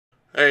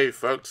Hey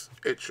folks,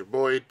 it's your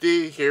boy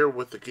D here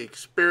with the Geek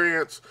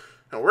Experience,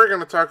 and we're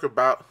going to talk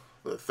about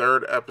the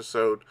third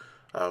episode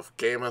of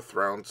Game of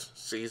Thrones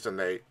Season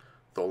 8,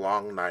 The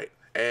Long Night.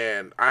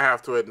 And I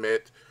have to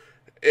admit,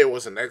 it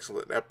was an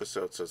excellent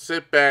episode, so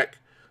sit back,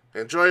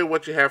 enjoy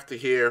what you have to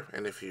hear,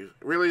 and if you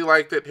really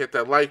liked it, hit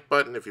that like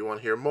button. If you want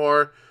to hear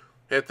more,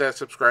 hit that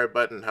subscribe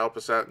button, help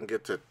us out and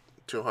get to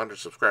 200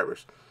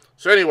 subscribers.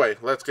 So anyway,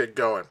 let's get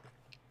going.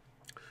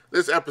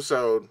 This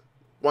episode,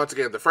 once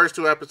again, the first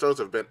two episodes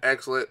have been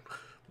excellent,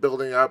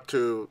 building up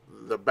to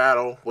the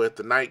battle with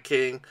the Night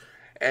King,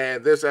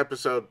 and this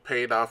episode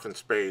paid off in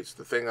spades.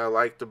 The thing I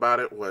liked about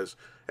it was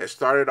it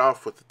started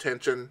off with the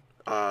tension.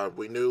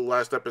 We knew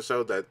last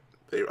episode that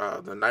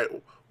the Night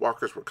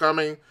Walkers were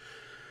coming,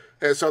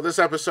 and so this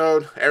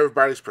episode,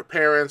 everybody's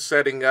preparing,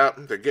 setting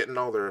up. They're getting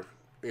all their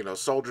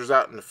soldiers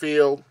out in the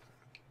field.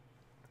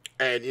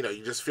 And,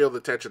 you just feel the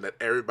tension that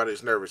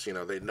everybody's nervous.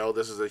 They know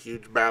this is a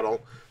huge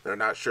battle. They're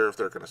not sure if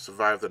they're going to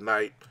survive the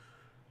night.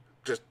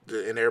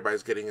 And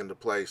everybody's getting into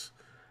place.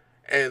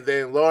 And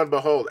then, lo and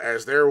behold,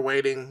 as they're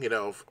waiting,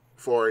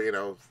 for,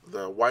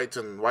 the Whites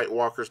and White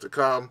Walkers to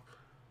come,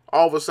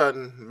 all of a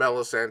sudden,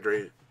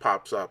 Melisandre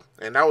pops up.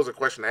 And that was a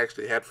question I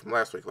actually had from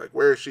last week. Like,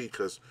 where is she?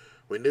 Because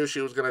we knew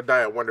she was going to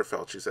die at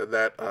Winterfell. She said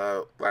that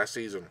last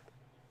season.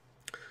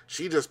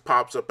 She just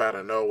pops up out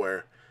of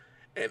nowhere.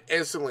 And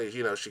instantly,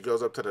 she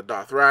goes up to the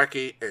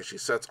Dothraki and she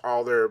sets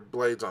all their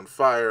blades on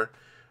fire.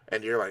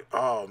 And you're like,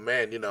 oh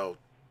man,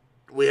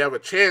 we have a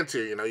chance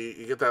here.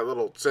 You get that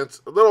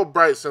a little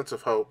bright sense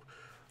of hope.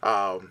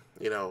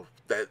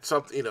 That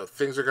something,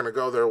 things are going to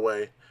go their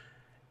way.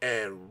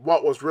 And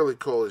what was really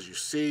cool is you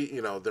see,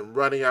 them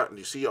running out and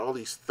you see all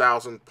these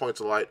 1,000 points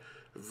of light.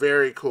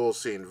 Very cool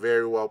scene,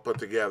 very well put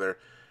together.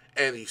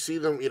 And you see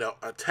them,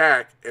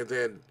 attack, and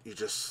then you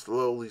just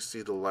slowly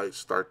see the lights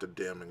start to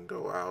dim and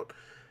go out.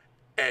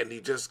 And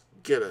you just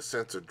get a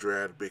sense of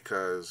dread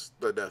because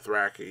the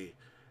Dothraki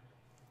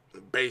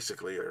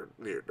basically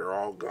they're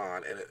all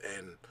gone,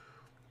 and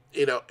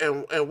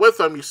with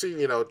them you see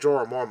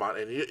Jorah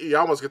Mormont, and you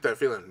almost get that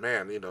feeling,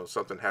 man,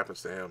 something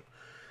happens to him.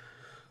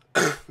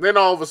 Then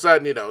all of a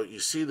sudden, you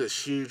see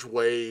this huge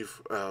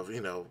wave of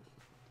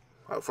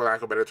for lack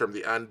of a better term,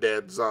 the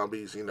undead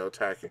zombies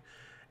attacking,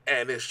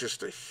 and it's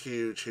just a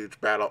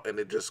huge battle, and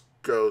it just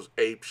goes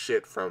ape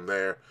shit from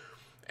there.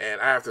 And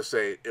I have to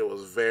say, it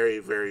was very,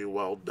 very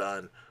well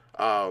done.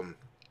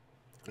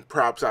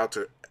 Props out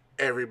to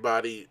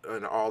everybody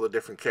and all the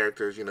different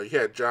characters. You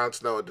had Jon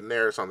Snow and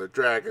Daenerys on the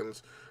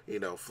dragons,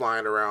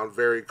 flying around.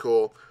 Very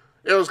cool.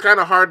 It was kind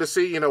of hard to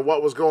see,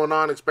 what was going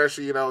on,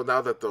 especially, now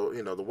that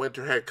the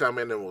winter had come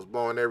in and was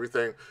blowing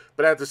everything.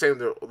 But at the same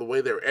time, the way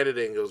they were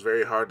editing, it was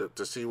very hard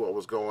to see what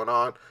was going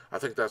on. I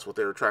think that's what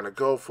they were trying to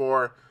go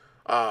for.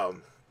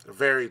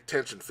 Very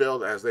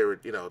tension-filled as they were,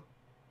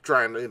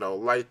 trying to,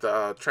 light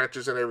the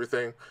trenches and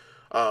everything.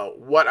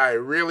 What I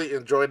really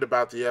enjoyed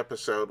about the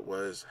episode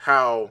was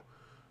how,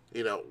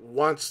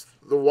 once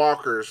the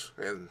walkers,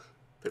 and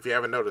if you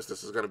haven't noticed,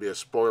 this is going to be a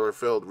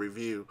spoiler-filled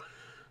review,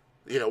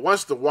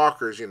 once the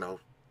walkers,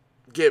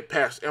 get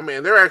past,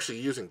 they're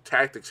actually using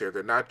tactics here.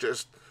 They're not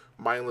just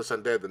mindless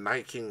undead. The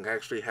Night King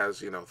actually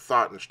has,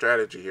 thought and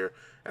strategy here,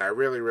 and I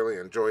really, really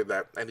enjoyed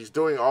that. And he's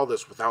doing all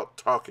this without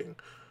talking,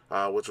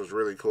 which was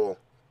really cool.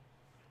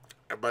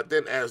 But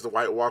then as the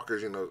White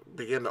Walkers,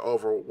 begin to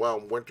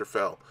overwhelm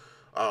Winterfell,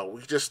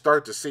 we just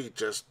start to see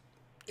just,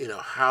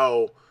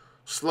 how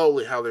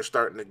slowly how they're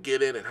starting to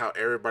get in and how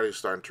everybody's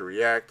starting to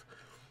react.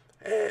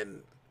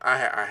 And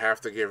I have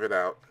to give it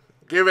up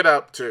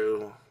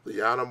to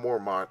Lyanna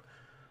Mormont.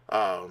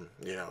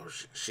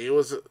 She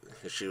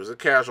was a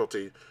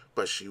casualty,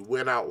 but she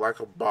went out like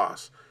a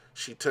boss.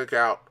 She took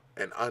out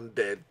an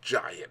undead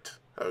giant.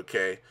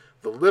 Okay,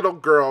 the little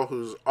girl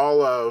who's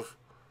all of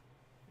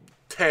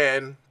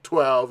 10,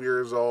 12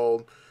 years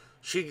old.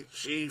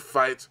 She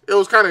fights. It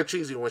was kind of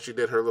cheesy when she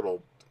did her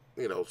little,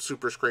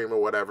 super scream or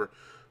whatever.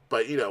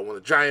 But, when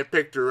the giant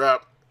picked her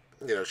up,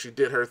 she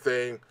did her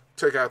thing,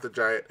 took out the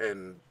giant,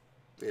 and,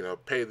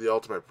 paid the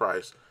ultimate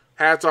price.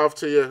 Hats off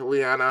to you,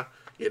 Lyanna.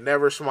 You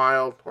never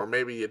smiled, or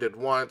maybe you did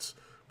once,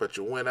 but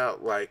you went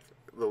out like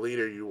the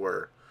leader you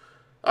were.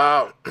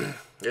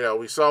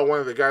 We saw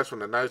one of the guys from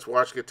the Night's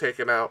Watch get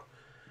taken out.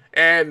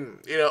 And,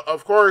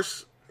 of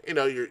course,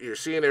 you're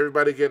seeing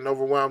everybody getting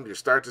overwhelmed. You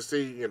start to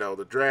see,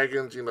 the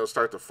dragons,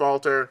 start to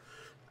falter.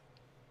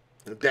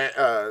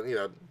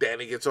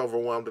 Dany gets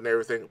overwhelmed and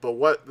everything.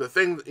 But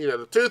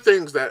the two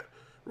things that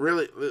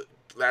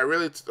I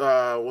really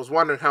was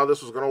wondering how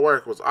this was going to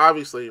work was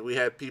obviously we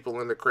had people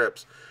in the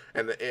crypts,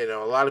 and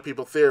a lot of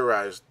people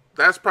theorized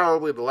that's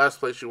probably the last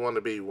place you want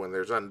to be when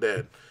there's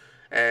undead.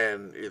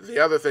 And the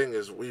other thing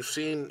is we've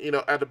seen,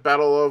 at the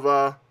Battle of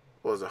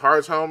what was it,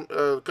 Hardhome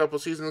a couple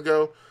seasons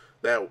ago,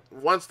 that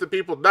once the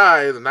people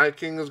die, the Night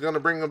King is going to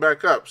bring them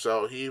back up.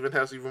 So he even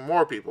has even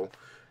more people.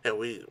 And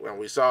when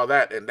we saw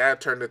that, and that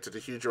turned into the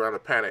huge amount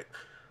of panic,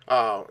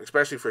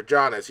 especially for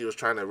Jon as he was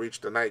trying to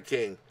reach the Night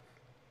King.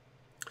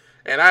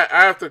 And I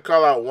have to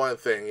call out one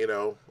thing,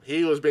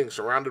 he was being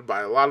surrounded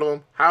by a lot of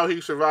them. How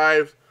he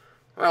survived,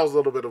 That was a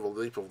little bit of a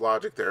leap of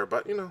logic there,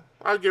 but,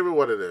 I'll give it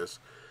what it is.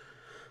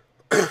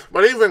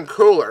 But even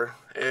cooler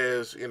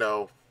is,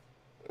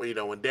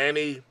 when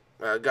Danny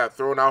got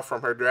thrown out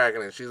from her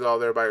dragon and she's all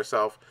there by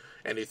herself,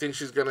 and you think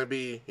she's going to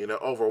be,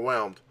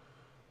 overwhelmed,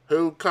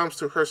 who comes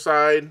to her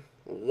side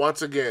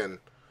once again?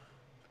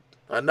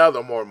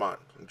 Another Mormont,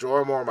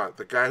 Jorah Mormont,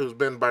 the guy who's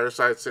been by her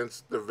side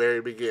since the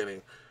very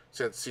beginning,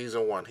 since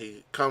season 1.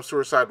 He comes to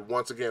her side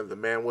once again, the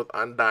man with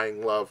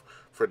undying love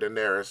for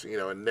Daenerys,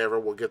 and never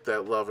will get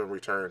that love in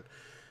return.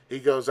 He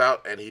goes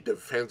out and he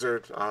defends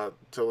her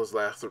till his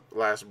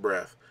last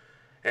breath.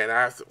 And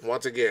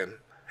once again,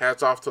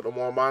 hats off to the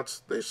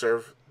Mormonts. They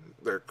serve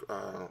their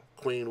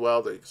queen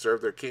well, they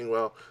serve their king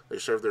well, they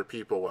serve their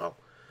people well.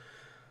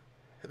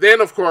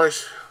 Then, of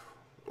course,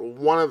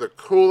 one of the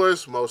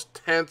coolest, most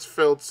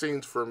tense-filled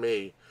scenes for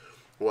me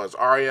was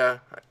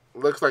Arya.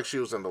 Looks like she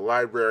was in the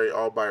library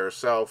all by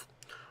herself,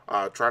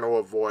 trying to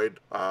avoid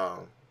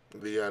the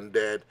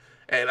undead.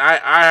 And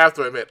I have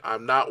to admit,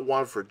 I'm not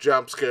one for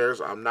jump scares.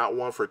 I'm not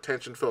one for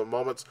tension-filled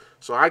moments.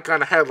 So I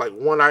kind of had like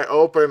one eye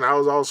open. I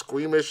was all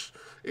squeamish,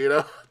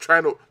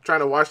 trying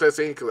to watch that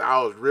scene because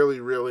I was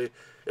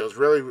it was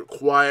really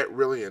quiet,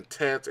 really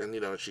intense,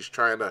 and she's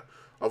trying to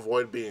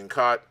avoid being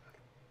caught.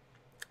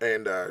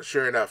 And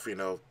sure enough,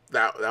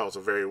 that was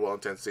a very well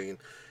intense scene.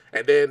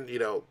 And then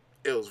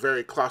it was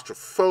very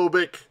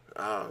claustrophobic.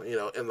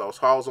 In those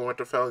halls of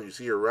Winterfell, you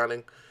see her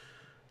running,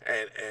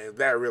 and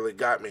that really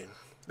got me.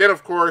 Then,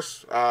 of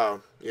course,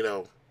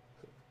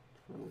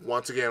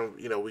 once again,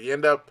 we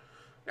end up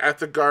at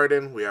the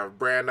garden. We have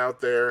Bran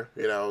out there,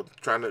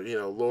 trying to,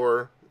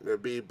 lure,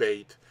 be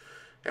bait.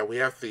 And we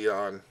have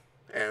Theon.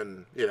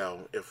 And,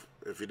 if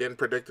you didn't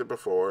predict it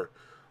before,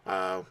 we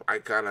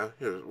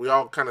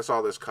all kind of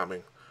saw this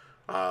coming.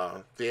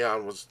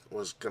 Theon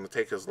was going to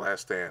take his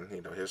last stand.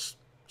 His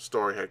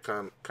story had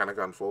kind of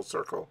gone full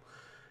circle.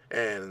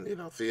 And,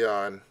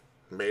 Theon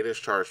made his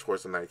charge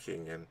towards the Night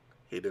King, and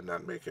he did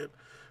not make it.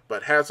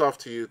 But hats off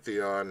to you,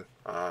 Theon.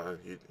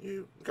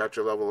 You got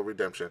your level of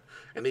redemption.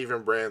 And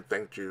even Bran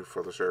thanked you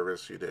for the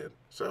service you did.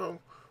 So,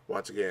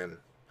 once again,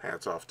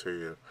 hats off to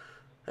you.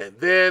 And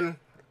then,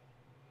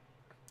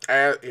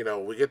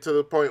 we get to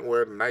the point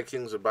where the Night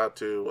King's about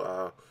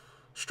to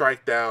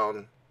strike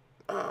down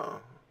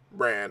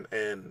Bran.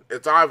 And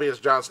it's obvious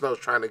Jon Snow's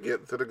trying to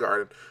get to the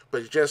garden,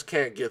 but he just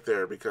can't get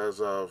there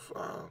because of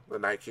the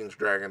Night King's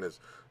dragon is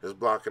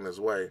blocking his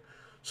way.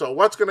 So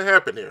what's going to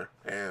happen here?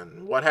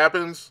 And what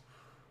happens?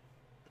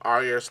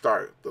 Arya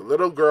Stark, the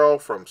little girl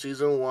from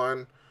season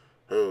 1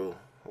 who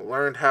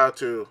learned how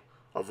to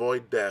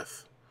avoid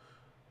death,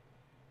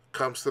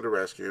 comes to the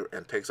rescue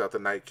and takes out the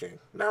Night King.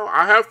 Now,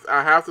 I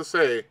have to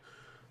say,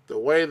 the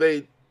way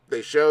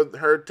they showed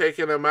her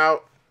taking him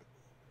out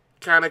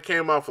kind of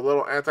came off a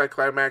little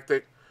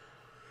anticlimactic,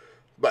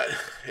 but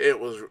it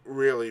was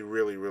really,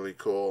 really, really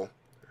cool.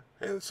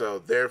 And so,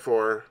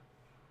 therefore,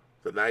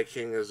 the Night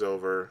King is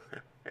over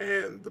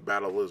and the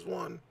battle is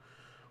won.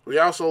 We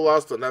also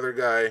lost another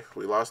guy.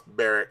 We lost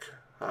Beric,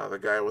 the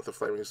guy with the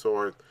flaming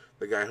sword,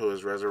 the guy who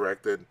was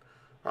resurrected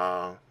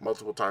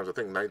multiple times, I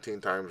think 19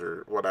 times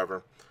or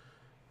whatever.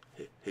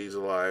 He's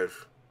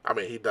alive. I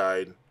mean, he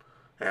died.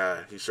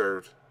 He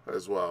served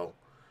as well.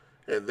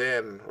 And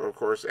then, of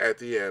course, at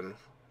the end,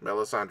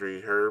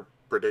 Melisandre, her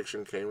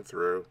prediction came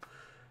through,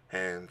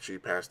 and she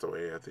passed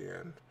away at the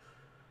end.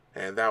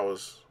 And that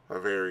was a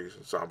very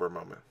somber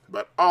moment.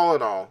 But all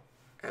in all,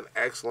 an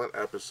excellent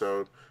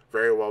episode.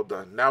 Very well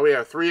done. Now we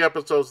have 3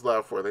 episodes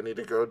left where they need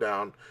to go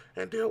down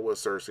and deal with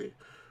Cersei.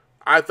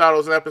 I thought it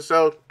was an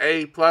episode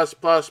A++++.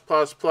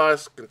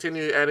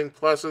 Continue adding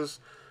pluses.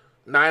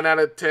 9 out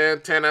of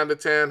 10, 10 out of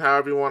 10,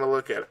 however you want to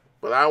look at it.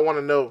 But I want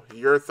to know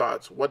your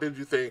thoughts. What did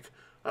you think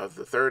of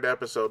the 3rd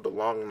episode, The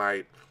Long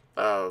Night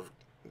of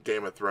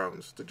Game of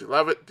Thrones? Did you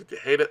love it? Did you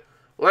hate it?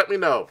 Let me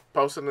know.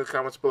 Post it in the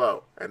comments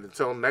below. And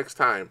until next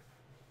time,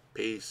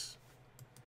 peace.